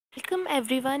Welcome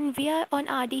everyone. We are on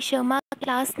RD Sharma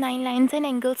class 9 lines and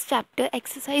angles chapter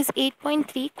exercise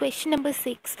 8.3 question number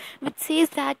 6, which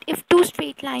says that if two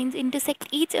straight lines intersect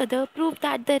each other, prove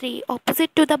that the ray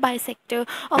opposite to the bisector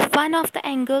of one of the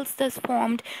angles thus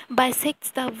formed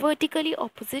bisects the vertically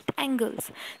opposite angles.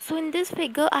 So in this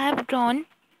figure I have drawn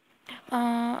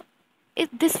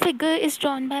this figure is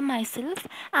drawn by myself,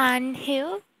 and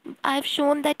here I have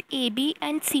shown that AB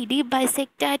and CD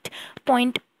bisect at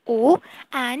point O,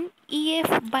 and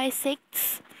EF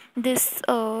bisects this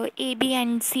AB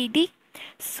and CD.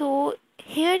 So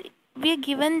here we are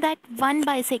given that one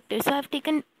bisector, so I have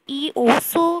taken EO.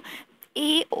 So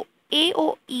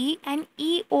AOE and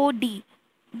EOD,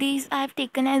 these I have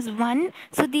taken as 1,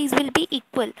 so these will be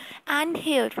equal, and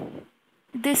here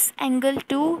this angle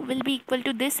 2 will be equal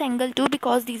to this angle 2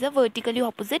 because these are vertically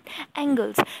opposite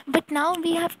angles. But now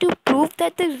we have to prove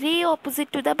that the ray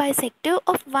opposite to the bisector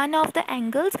of one of the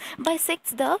angles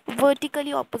bisects the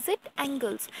vertically opposite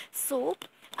angles. So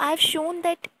I have shown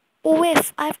that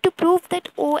OF, I have to prove that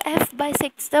OF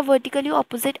bisects the vertically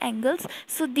opposite angles.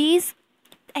 So these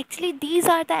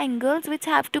are the angles which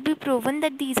have to be proven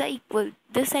that these are equal,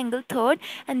 this angle third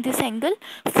and this angle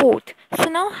fourth. So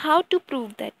now how to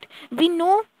prove that? We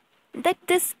know that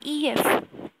this EF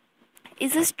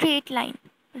is a straight line,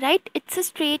 right? It's a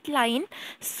straight line.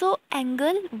 So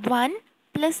angle 1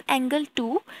 plus angle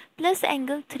 2 plus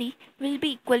angle 3 will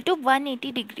be equal to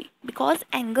 180 degree, because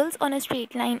angles on a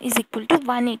straight line is equal to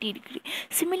 180 degree.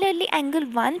 Similarly, angle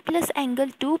 1 plus angle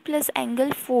 2 plus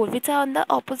angle 4, which are on the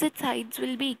opposite sides,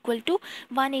 will be equal to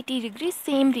 180 degrees.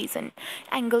 Same reason,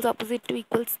 angles opposite to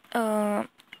equals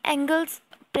angles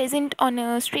present on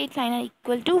a straight line are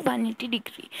equal to 180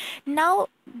 degree. Now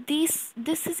this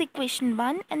is equation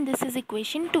 1 and this is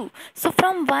equation 2. So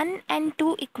from 1 and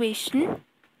 2 equation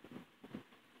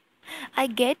I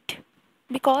get,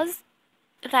 because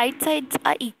right sides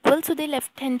are equal, so the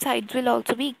left hand sides will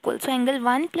also be equal. So angle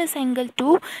 1 plus angle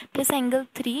 2 plus angle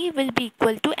 3 will be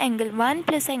equal to angle 1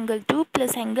 plus angle 2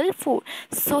 plus angle 4.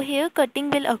 So here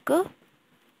cutting will occur.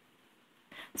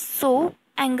 So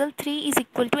angle 3 is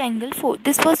equal to angle 4.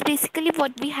 This was basically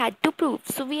what we had to prove.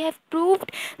 So we have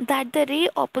proved that the ray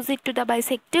opposite to the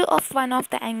bisector of one of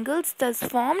the angles thus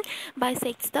formed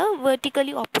bisects the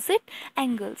vertically opposite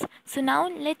angles. So now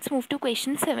let's move to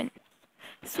question 7.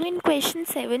 So in question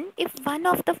 7, if one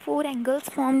of the 4 angles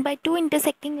formed by two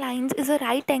intersecting lines is a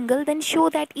right angle, then show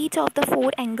that each of the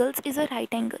 4 angles is a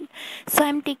right angle. So I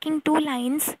am taking two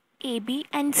lines AB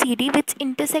and CD which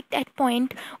intersect at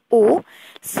point O.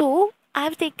 So I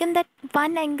have taken that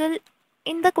one angle.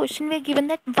 In the question we are given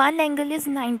that one angle is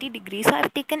 90 degrees. So I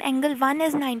have taken angle 1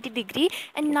 as 90 degree,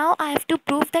 and now I have to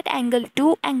prove that angle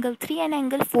 2, angle 3 and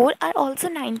angle 4 are also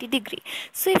 90 degree.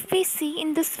 So if we see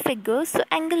in this figure, so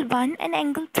angle 1 and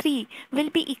angle 3 will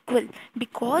be equal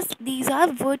because these are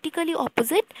vertically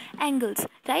opposite angles,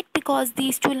 right? Because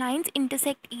these two lines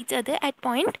intersect each other at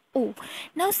point O.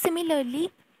 Now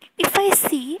similarly, if I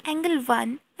see angle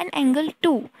 1 and angle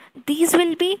 2, these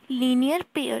will be linear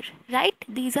pair, right?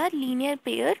 These are linear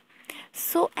pair.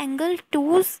 So angle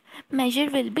 2's measure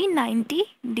will be 90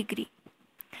 degree.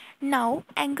 Now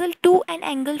angle 2 and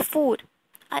angle 4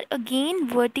 are again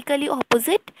vertically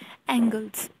opposite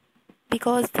angles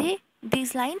because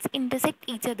these lines intersect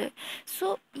each other.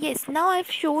 So yes, now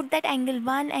I've showed that angle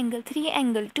 1, angle 3,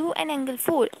 angle 2 and angle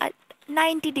 4 are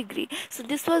 90 degree. So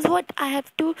this was what I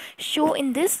have to show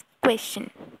in this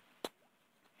question.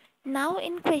 Now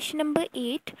in question number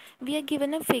 8, we are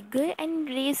given a figure and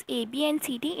rays AB and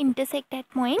CD intersect at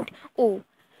point O.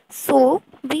 So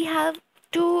we have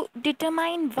to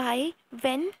determine y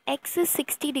when x is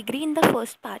 60 degree in the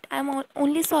first part. I am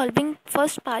only solving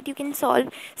first part. You can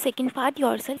solve second part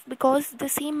yourself because the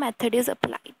same method is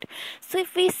applied. So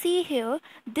if we see here,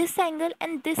 this angle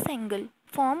and this angle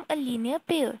form a linear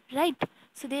pair, right?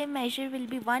 So their measure will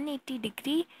be 180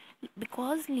 degree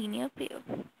because linear pair.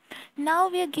 Now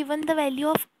we are given the value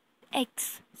of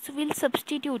x, so we'll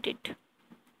substitute it.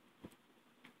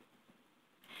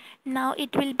 Now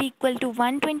it will be equal to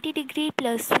 120 degree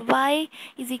plus y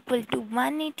is equal to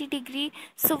 180 degree.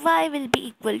 So y will be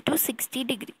equal to 60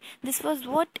 degree. This was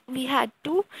what we had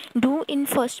to do in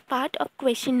first part of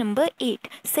question number 8.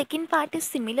 Second part is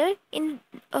similar. In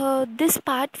this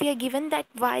part we are given that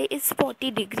y is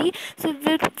 40 degree. So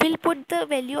we'll put the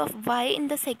value of y in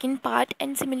the second part,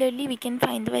 and similarly we can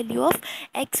find the value of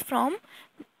x from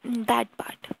that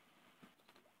part.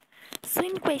 So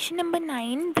in question number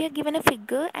 9, we are given a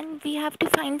figure and we have to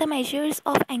find the measures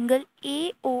of angle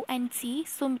A, O and C.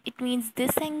 So it means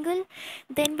this angle.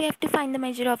 Then we have to find the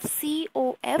measure of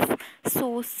COF.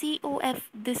 So COF,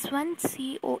 this one,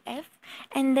 COF.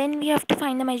 And then we have to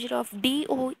find the measure of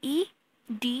DOE,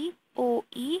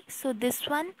 DOE. So this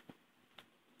one,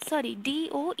 sorry,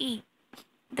 DOE.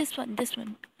 This one,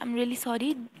 I'm really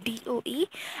sorry, DOE.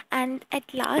 And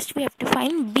at last we have to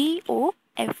find BOF.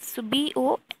 So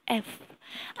BOF,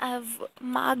 I've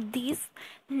marked these.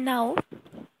 Now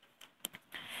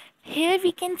here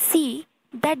we can see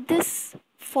that this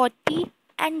 40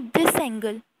 and this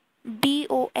angle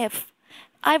BOF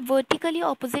are vertically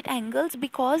opposite angles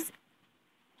because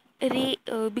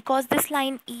this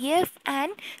line EF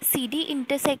and CD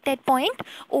intersect at point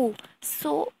O.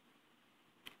 So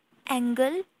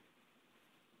angle,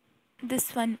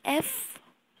 this one F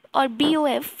or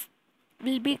BOF,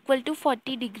 will be equal to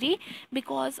 40 degree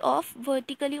because of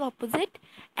vertically opposite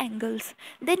angles.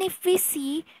 Then if we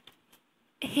see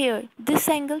here, this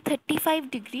angle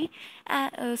 35 degree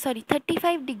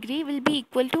 35 degree will be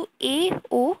equal to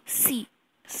AOC.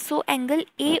 So angle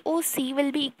AOC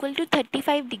will be equal to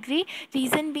 35 degree,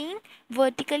 reason being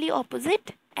vertically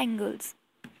opposite angles.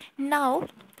 Now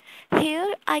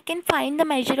here I can find the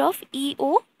measure of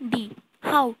EOD.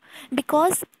 How?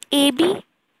 Because AB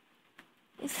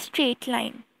is straight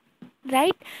line,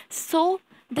 right? So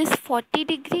this 40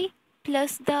 degree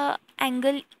plus the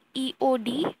angle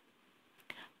EOD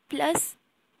plus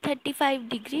 35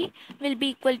 degree will be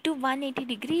equal to 180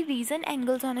 degree. Reason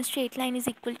angles on a straight line is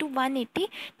equal to 180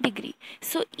 degree.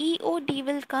 So EOD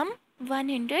will come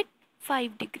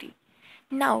 105 degree.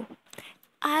 Now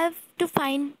I have to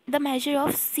find the measure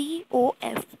of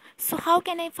COF. So how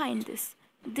can I find this?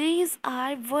 These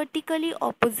are vertically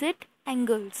opposite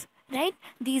angles, right?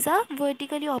 These are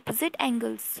vertically opposite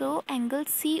angles. So angle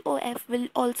COF will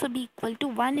also be equal to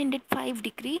 105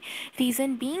 degree,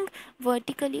 reason being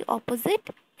vertically opposite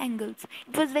angles.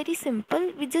 It was very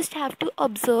simple. We just have to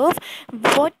observe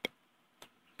what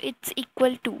it's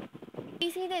equal to.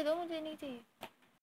 इसी दे दो, मुझे नहीं चाहिए.